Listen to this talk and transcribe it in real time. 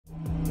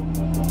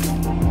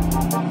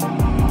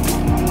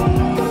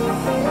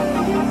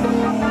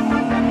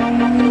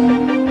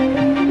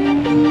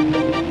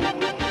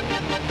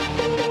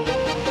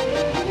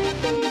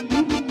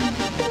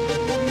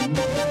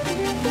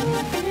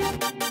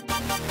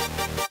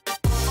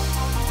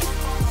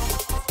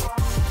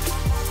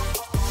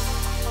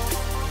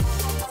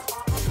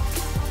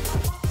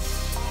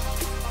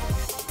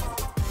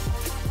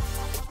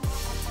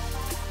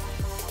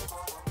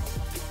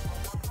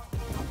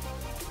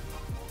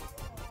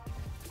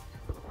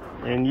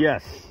And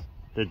yes,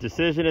 the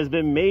decision has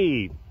been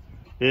made.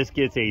 This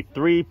gets a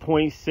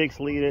 3.6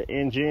 liter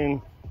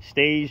engine,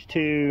 stage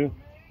 2,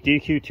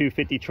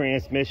 GT42-1450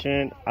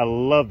 transmission. I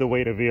love the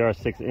way the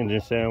VR6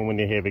 engines sound when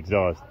they have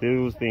exhaust.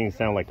 Those things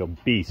sound like a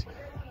beast.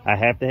 I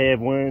have to have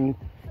one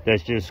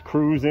that's just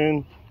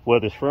cruising,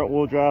 whether it's front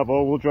wheel drive,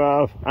 all wheel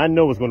drive. I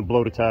know it's going to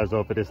blow the tires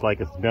off of this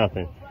like it's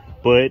nothing,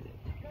 but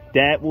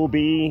that will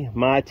be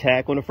my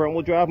attack on the front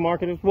wheel drive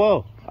market as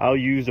well. I'll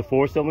use the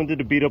 4-cylinder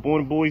to beat up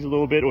on the boys a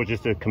little bit, or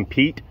just to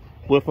compete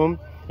with them.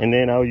 And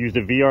then I'll use the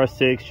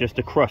VR6 just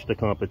to crush the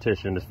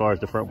competition as far as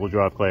the front wheel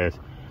drive class.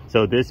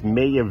 So this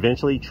may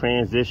eventually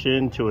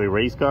transition to a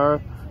race car,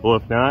 or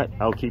if not,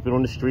 I'll keep it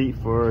on the street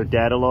for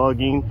data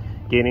logging,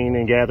 getting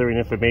and gathering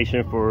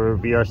information for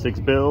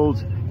VR6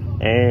 builds,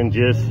 and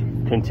just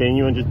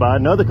continue and just buy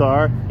another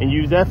car and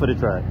use that for the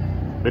track.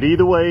 But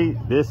either way,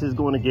 this is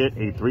going to get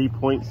a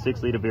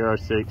 3.6 liter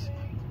VR6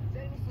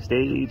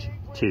 stage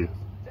 2.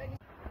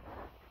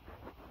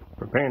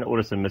 Preparing to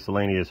order some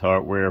miscellaneous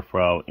hardware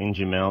for our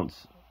engine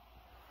mounts.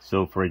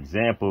 So for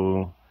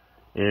example,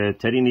 if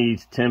Teddy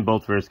needs 10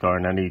 bolts for his car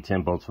and I need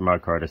 10 bolts for my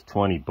car, that's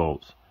 20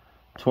 bolts.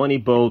 20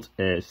 bolts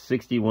at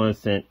 61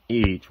 cents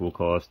each will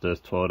cost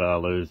us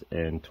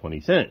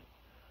 $12.20.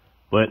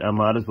 But I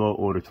might as well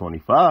order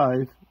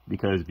 25,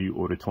 because if you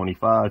order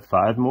 25,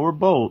 5 more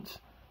bolts,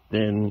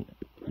 then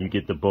you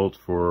get the bolts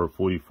for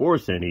 44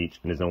 cents each,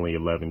 and it's only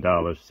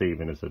 $11,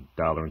 saving us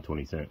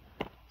 $1.20.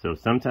 So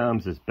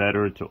sometimes it's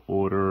better to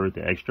order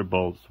the extra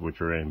bolts,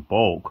 which are in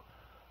bulk,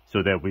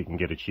 so that we can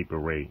get a cheaper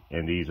rate.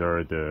 And these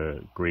are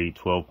the grade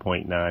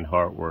 12.9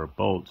 hardware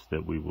bolts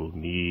that we will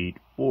need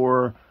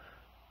for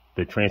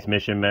the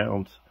transmission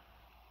mounts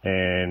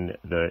and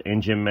the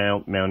engine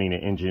mount, mounting the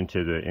engine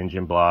to the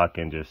engine block,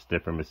 and just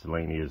different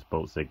miscellaneous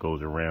bolts that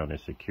goes around and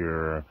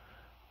secure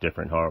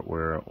different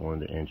hardware on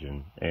the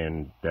engine.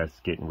 And that's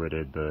getting rid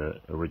of the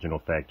original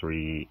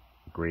factory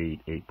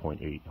grade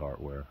 8.8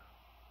 hardware.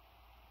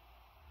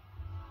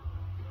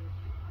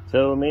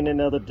 So I made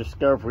another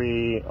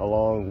discovery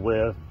along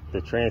with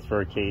the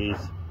transfer case.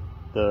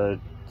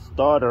 The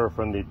starter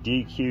from the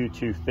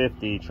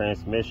DQ250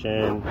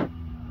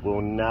 transmission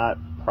will not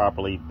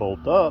properly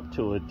bolt up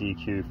to a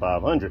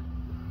DQ500.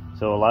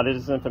 So a lot of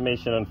this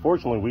information,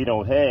 unfortunately, we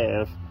don't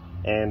have,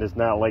 and it's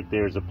not like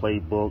there's a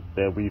playbook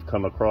that we've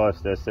come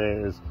across that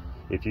says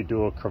if you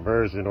do a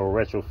conversion or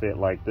retrofit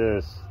like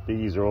this,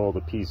 these are all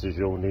the pieces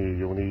you'll need.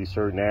 You'll need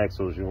certain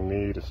axles, you'll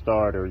need a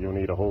starter, you'll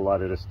need a whole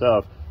lot of this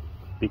stuff.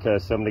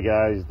 Because some of the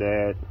guys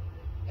that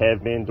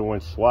have been doing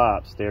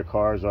swaps, their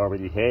cars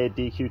already had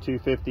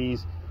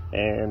DQ250s,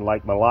 and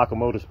like Malacca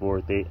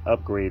Motorsport, they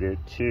upgraded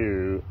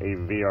to a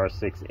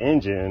VR6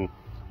 engine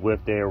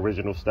with their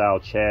original style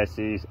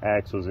chassis,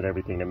 axles, and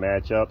everything to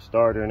match up,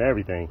 starter and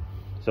everything.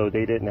 So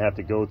they didn't have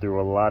to go through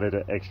a lot of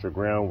the extra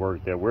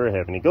groundwork that we're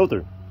having to go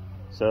through.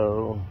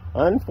 So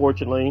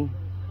unfortunately,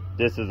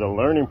 this is a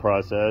learning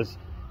process,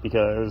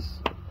 because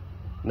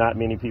not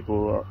many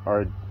people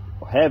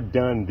have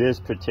done this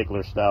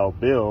particular style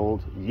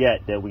build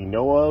yet that we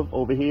know of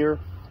over here,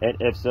 and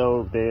if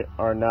so, they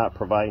are not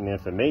providing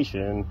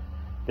information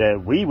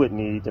that we would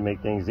need to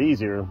make things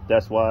easier.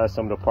 That's why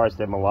some of the parts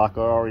that Malacca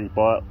already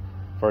bought,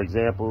 for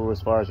example,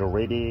 as far as a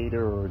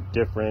radiator or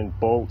different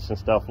bolts and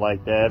stuff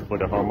like that for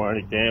the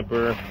harmonic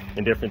damper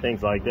and different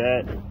things like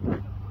that,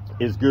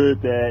 it's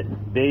good that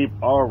they've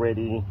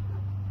already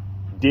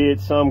did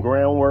some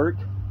groundwork.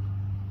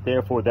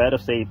 Therefore, that'll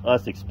save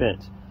us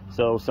expense.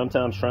 So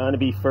sometimes trying to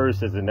be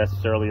first isn't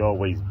necessarily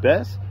always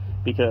best,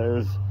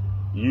 because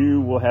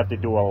you will have to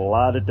do a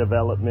lot of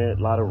development,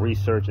 a lot of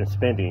research and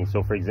spending.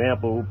 So for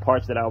example,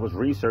 parts that I was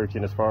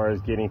researching as far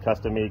as getting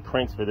custom made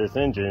cranks for this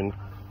engine,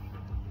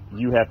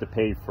 you have to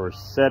pay for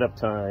setup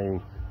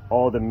time,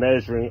 all the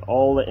measuring,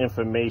 all the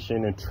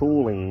information and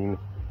tooling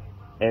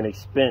and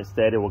expense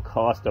that it will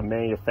cost a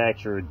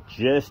manufacturer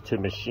just to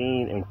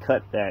machine and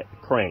cut that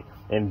crank.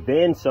 And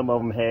then some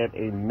of them have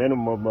a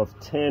minimum of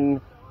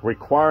 10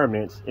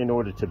 requirements in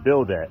order to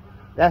build that.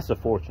 That's a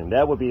fortune.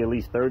 That would be at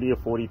least $30,000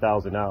 or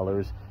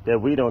 $40,000 that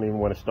we don't even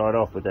want to start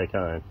off with that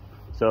kind.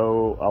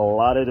 So a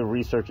lot of the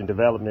research and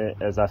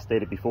development, as I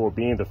stated before,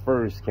 being the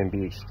first can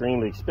be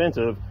extremely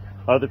expensive.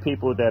 Other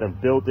people that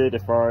have built it,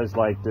 as far as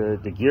like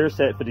the gear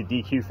set for the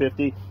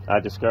DQ50, I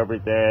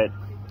discovered that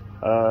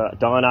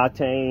Don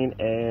Octane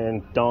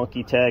and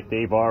Donkey Tech,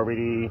 they've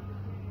already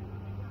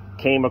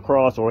came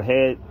across or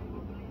had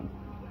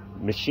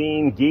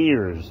machine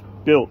gears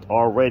built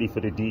already for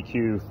the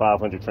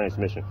DQ500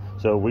 transmission.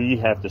 So we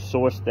have to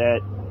source that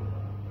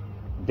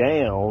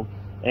down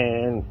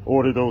and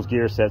order those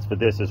gear sets for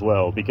this as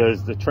well,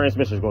 because the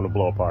transmission is going to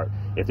blow apart.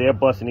 If they're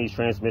busting these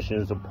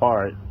transmissions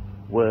apart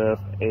with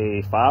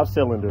a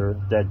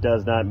 5-cylinder that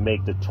does not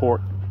make the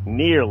torque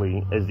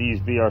nearly as these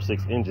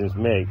VR6 engines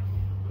make,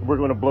 we're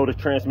going to blow the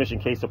transmission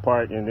case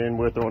apart, and then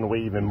we're throwing away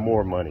even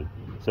more money.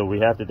 So we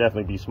have to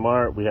definitely be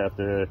smart. We have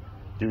to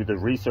do the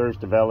research,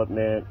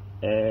 development,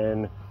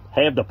 and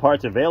have the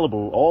parts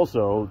available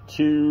also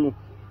to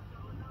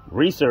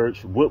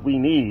research what we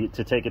need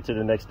to take it to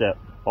the next step.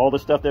 All the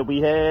stuff that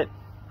we had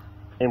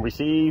and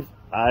received,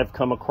 I've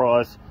come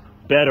across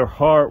better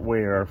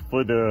hardware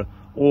for the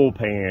oil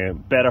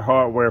pan, better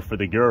hardware for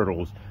the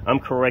girdles. I'm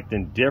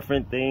correcting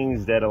different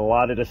things that a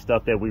lot of the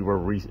stuff that we were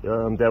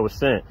that was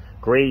sent,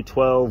 grade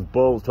 12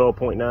 bolts,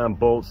 12.9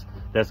 bolts,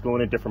 that's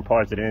going in different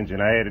parts of the engine.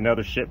 I had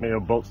another shipment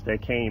of bolts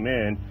that came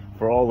in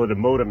for all of the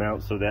motor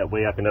mounts, so that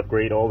way I can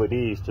upgrade all of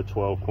these to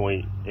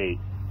 12.8.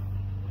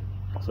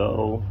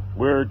 So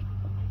we're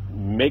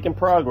making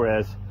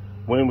progress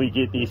when we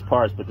get these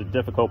parts, but the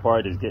difficult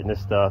part is getting this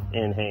stuff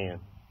in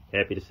hand.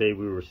 Happy to say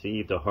we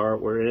received the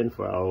hardware in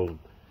for our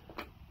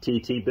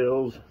TT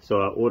builds. So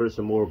I ordered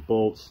some more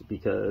bolts,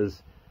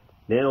 because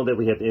now that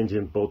we have the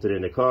engine bolted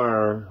in the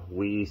car,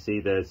 we see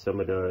that some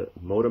of the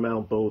motor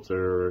mount bolts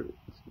are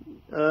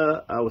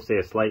I would say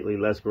a slightly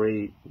less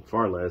grade,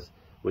 far less,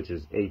 which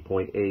is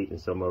 8.8,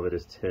 and some of it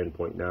is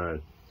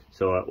 10.9.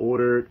 So I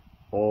ordered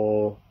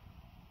all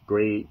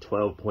grade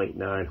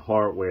 12.9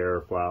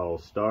 hardware for our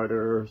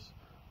starters,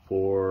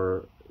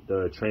 for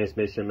the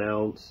transmission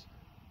mounts,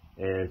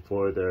 and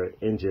for the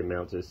engine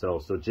mounts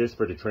itself. So just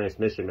for the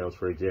transmission mounts,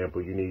 for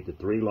example, you need the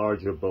 3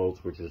 larger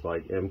bolts, which is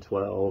like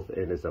M12,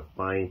 and it's a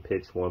fine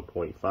pitch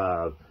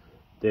 1.5.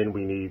 Then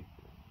we need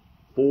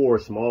 4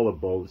 smaller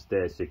bolts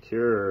that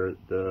secure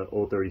the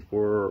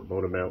 034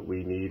 motor mount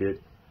we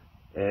needed,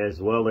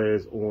 as well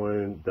as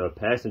on the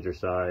passenger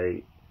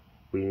side,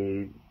 we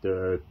need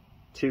the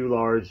 2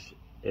 large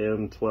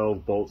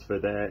M12 bolts for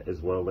that,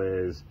 as well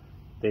as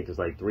I think it's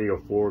like 3 or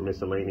 4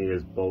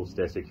 miscellaneous bolts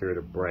that secure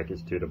the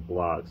brackets to the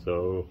block.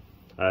 So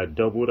I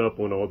doubled up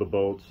on all the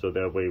bolts, so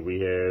that way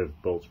we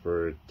have bolts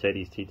for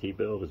Teddy's TT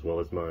build as well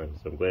as mine.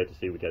 So I'm glad to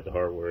see we got the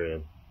hardware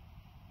in.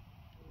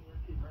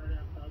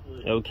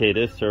 Okay,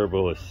 this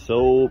turbo is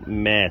so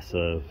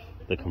massive.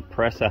 The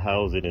compressor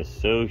housing is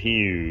so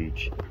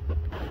huge.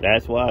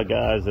 That's why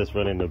guys that's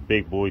running the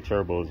big boy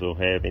turbos don't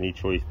have any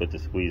choice but to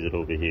squeeze it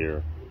over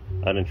here.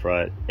 I done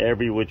tried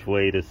every which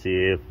way to see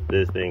if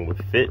this thing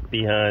would fit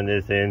behind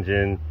this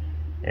engine,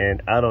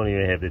 and I don't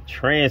even have the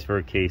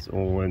transfer case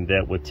on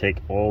that would take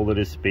all of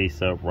this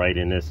space up right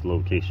in this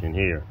location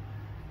here.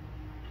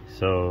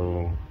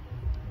 So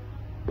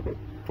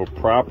for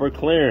proper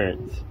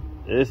clearance,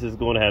 this is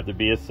going to have to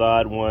be a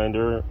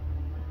sidewinder,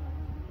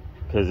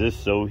 because it's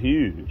so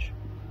huge.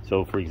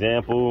 So for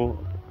example,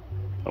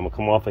 I'm gonna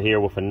come off of here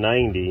with a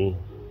 90,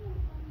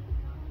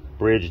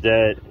 bridge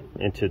that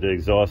into the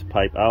exhaust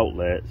pipe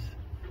outlets.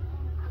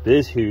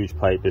 This huge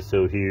pipe is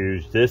so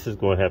huge, this is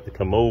going to have to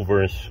come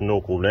over and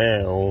snorkel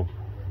down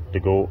to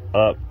go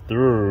up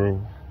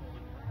through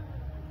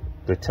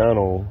the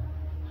tunnel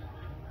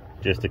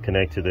just to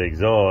connect to the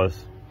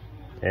exhaust.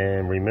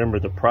 And remember,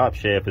 the prop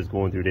shaft is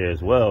going through there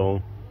as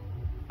well.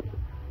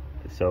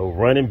 So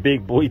running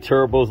big boy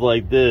turbos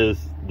like this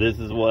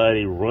is why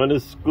they run a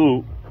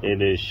scoop and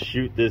then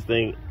shoot this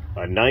thing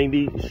a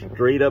 90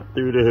 straight up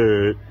through the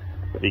hood,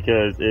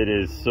 because it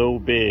is so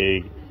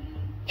big.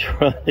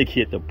 Trying to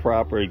get the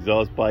proper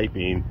exhaust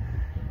piping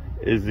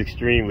is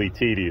extremely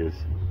tedious,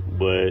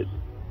 but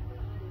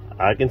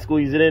I can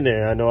squeeze it in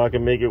there. I know I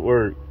can make it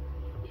work,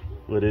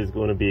 but it's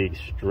going to be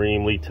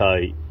extremely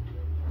tight,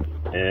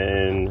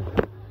 and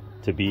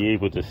to be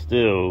able to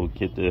still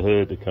get the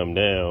hood to come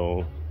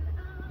down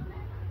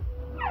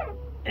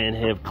and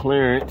have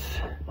clearance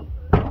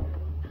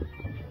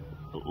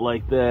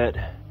like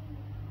that.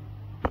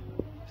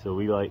 So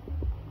we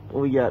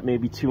got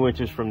maybe 2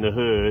 inches from the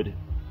hood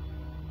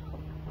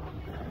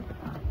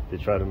to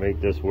try to make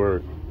this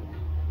work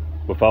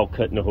without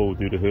cutting a hole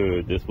through the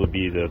hood. This would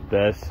be the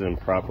best and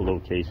proper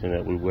location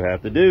that we would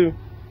have to do.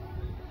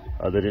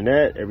 Other than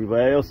that,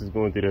 everybody else is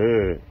going through the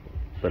hood.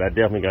 But I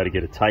definitely got to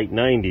get a tight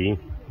 90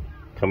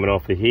 coming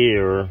off of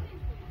here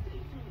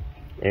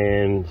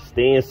and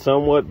staying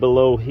somewhat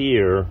below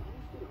here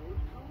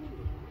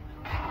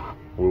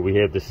where we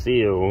have the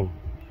seal,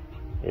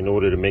 in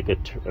order to make a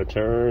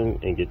turn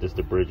and get this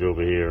to bridge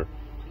over here.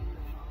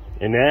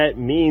 And that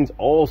means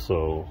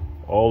also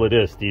all of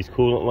this, these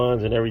coolant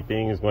lines and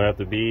everything, is going to have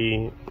to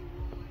be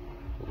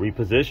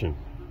repositioned,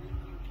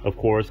 of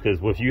course, because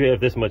if you have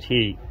this much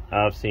heat,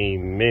 I've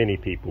seen many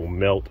people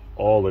melt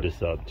all of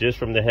this up just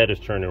from the headers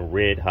turning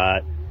red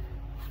hot.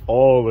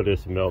 All of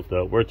this melt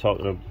up. We're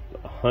talking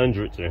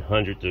hundreds and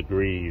hundreds of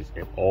degrees,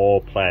 and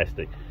all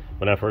plastic.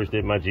 When I first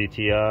did my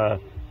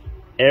GTI,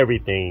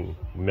 everything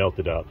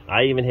melted up.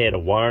 I even had a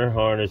wire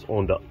harness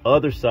on the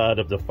other side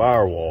of the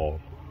firewall,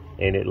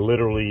 and it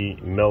literally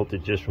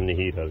melted just from the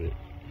heat of it.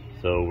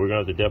 So we're gonna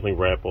have to definitely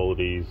wrap all of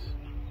these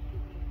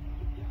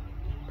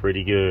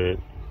pretty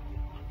good.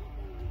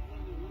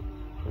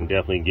 and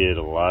definitely get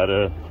a lot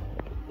of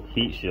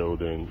heat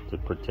shielding to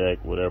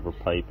protect whatever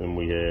piping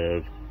we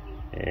have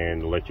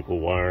and electrical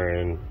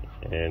wiring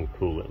and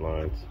coolant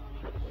lines.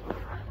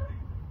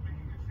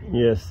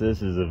 Yes,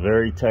 this is a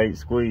very tight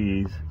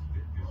squeeze,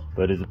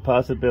 but there's a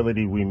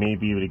possibility we may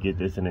be able to get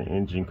this in an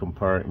engine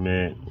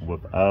compartment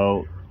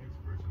without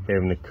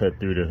having to cut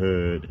through the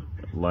hood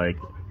like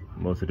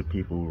most of the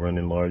people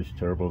running large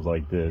turbos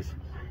like this.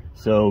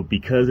 So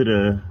because of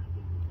the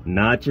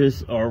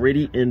notches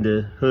already in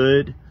the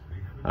hood,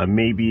 I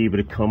may be able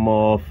to come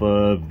off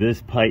of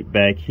this pipe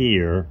back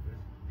here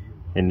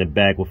in the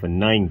back with a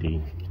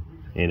 90.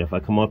 And if I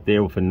come up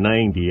there with a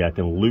 90, I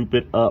can loop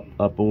it up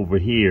over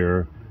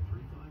here,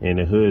 and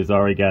the hood's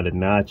already got a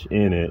notch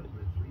in it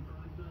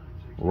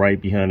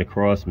right behind the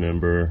cross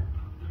member,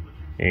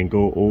 and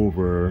go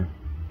over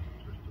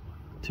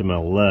to my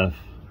left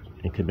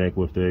and connect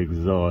with the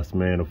exhaust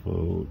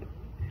manifold.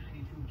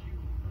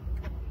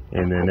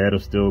 And then that'll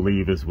still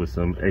leave us with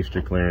some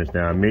extra clearance.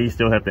 Now I may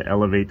still have to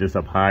elevate this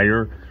up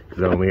higher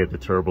because I only have the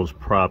turbos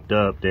propped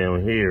up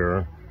down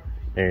here,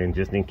 and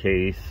just in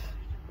case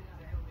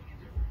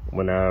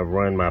when I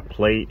run my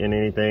plate and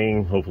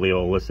anything, hopefully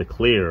all this is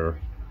clear,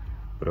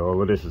 but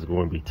all of this is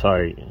going to be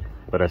tight.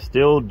 But I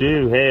still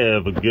do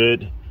have a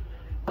good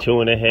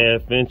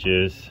 2.5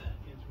 inches,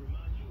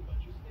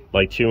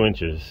 like 2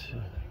 inches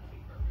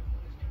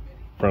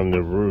from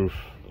the roof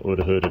or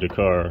the hood of the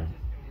car.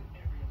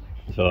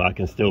 So I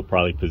can still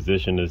probably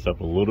position this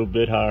up a little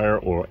bit higher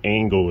or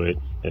angle it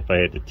if I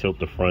had to tilt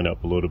the front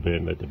up a little bit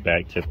and let the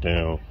back tip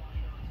down.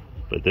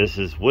 But this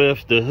is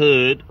with the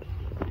hood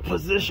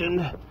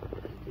positioned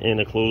in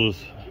a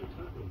closed.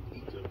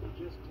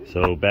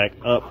 So back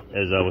up,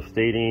 as I was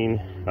stating,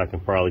 I can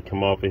probably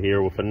come off of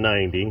here with a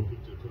 90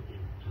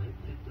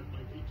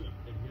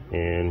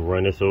 and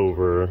run this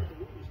over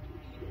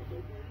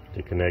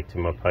to connect to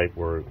my pipe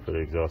work for the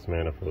exhaust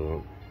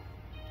manifold.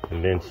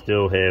 And then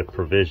still have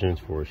provisions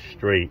for a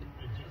straight.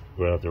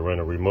 We'll have to run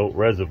a remote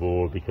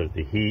reservoir because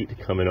the heat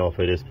coming off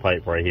of this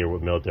pipe right here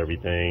would melt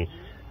everything.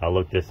 I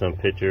looked at some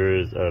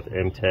pictures of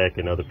M-Tech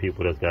and other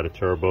people that's got a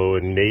turbo,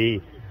 and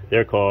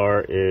their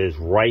car is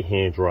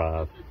right-hand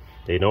drive.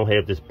 They don't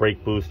have this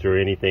brake booster or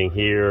anything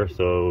here,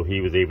 so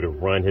he was able to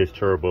run his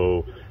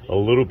turbo a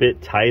little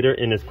bit tighter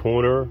in his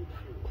corner,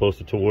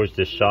 closer towards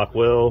the shock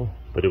well,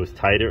 but it was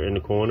tighter in the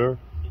corner.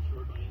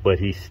 But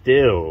he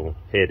still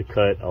had to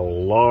cut a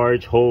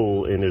large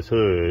hole in his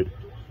hood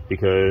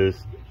because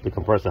the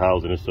compressor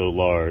housing is so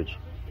large.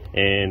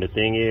 And the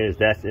thing is,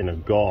 that's in a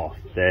Golf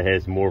that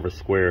has more of a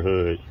square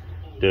hood.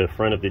 The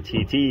front of the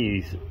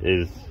TTs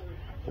is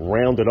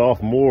rounded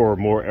off more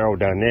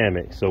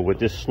aerodynamic. So with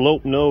this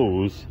slope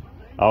nose,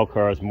 our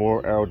car is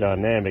more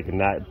aerodynamic and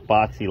not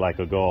boxy like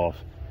a Golf.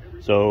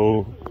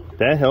 So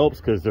that helps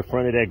because the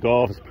front of that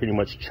Golf is pretty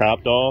much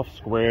chopped off,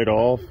 squared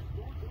off.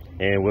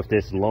 And with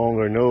this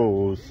longer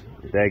nose,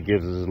 that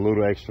gives us a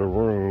little extra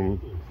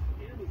room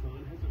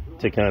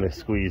to kind of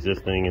squeeze this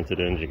thing into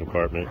the engine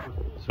compartment.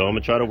 So I'm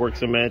gonna try to work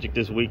some magic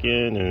this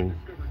weekend and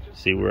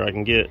see where I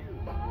can get.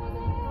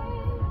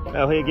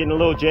 Out here getting a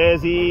little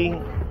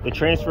jazzy. The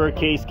transfer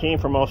case came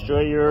from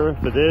Australia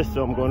for this,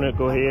 so I'm gonna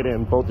go ahead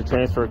and bolt the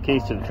transfer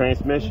case to the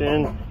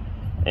transmission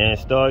and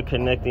start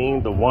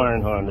connecting the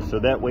wiring harness. So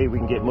that way we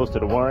can get most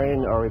of the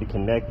wiring already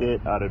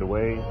connected out of the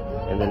way.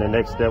 And then the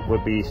next step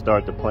would be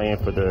start the plan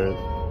for the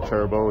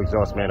turbo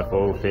exhaust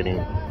manifold fitting.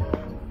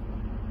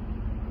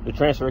 The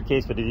transfer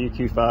case for the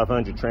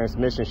GT42-1450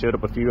 transmission showed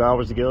up a few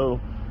hours ago.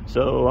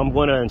 So I'm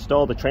going to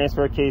install the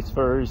transfer case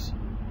first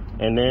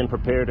and then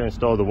prepare to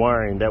install the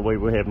wiring. That way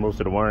we'll have most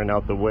of the wiring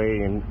out the way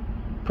and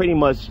pretty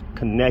much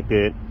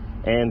connected.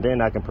 And then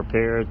I can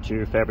prepare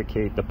to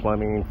fabricate the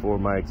plumbing for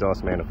my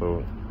exhaust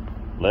manifold.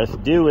 Let's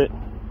do it.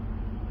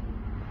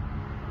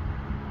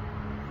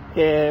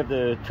 Okay, I have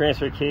the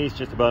transfer case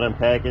just about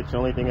unpackaged. The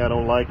only thing I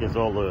don't like is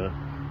all the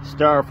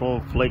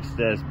styrofoam flakes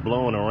that's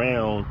blowing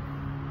around.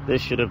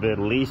 This should have at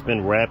least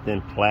been wrapped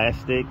in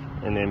plastic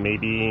and then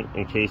maybe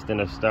encased in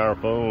a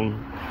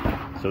styrofoam,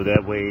 so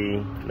that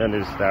way none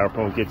of the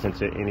styrofoam gets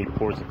into any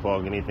ports and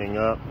clog anything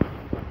up.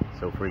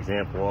 So for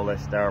example, all that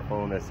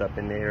styrofoam that's up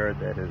in there,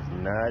 that is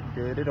not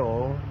good at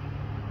all.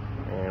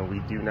 And we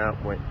do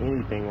not want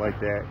anything like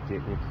that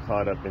getting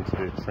caught up into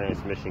the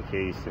transmission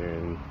case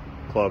and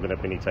clogging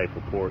up any type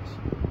of ports.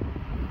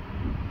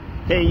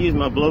 Okay, use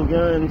my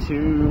blowgun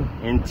to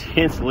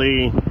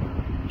intensely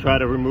try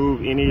to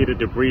remove any of the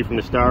debris from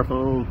the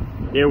styrofoam.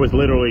 There was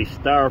literally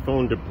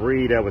styrofoam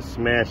debris that was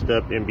smashed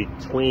up in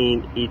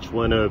between each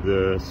one of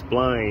the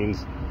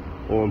splines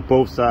on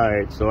both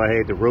sides. So I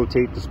had to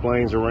rotate the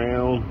splines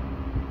around,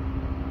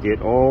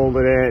 get all of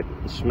that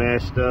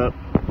smashed up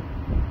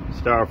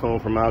styrofoam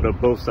from out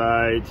of both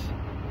sides.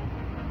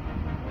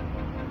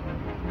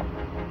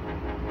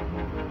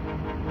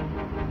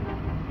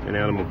 And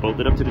now I'm gonna bolt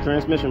it up to the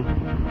transmission.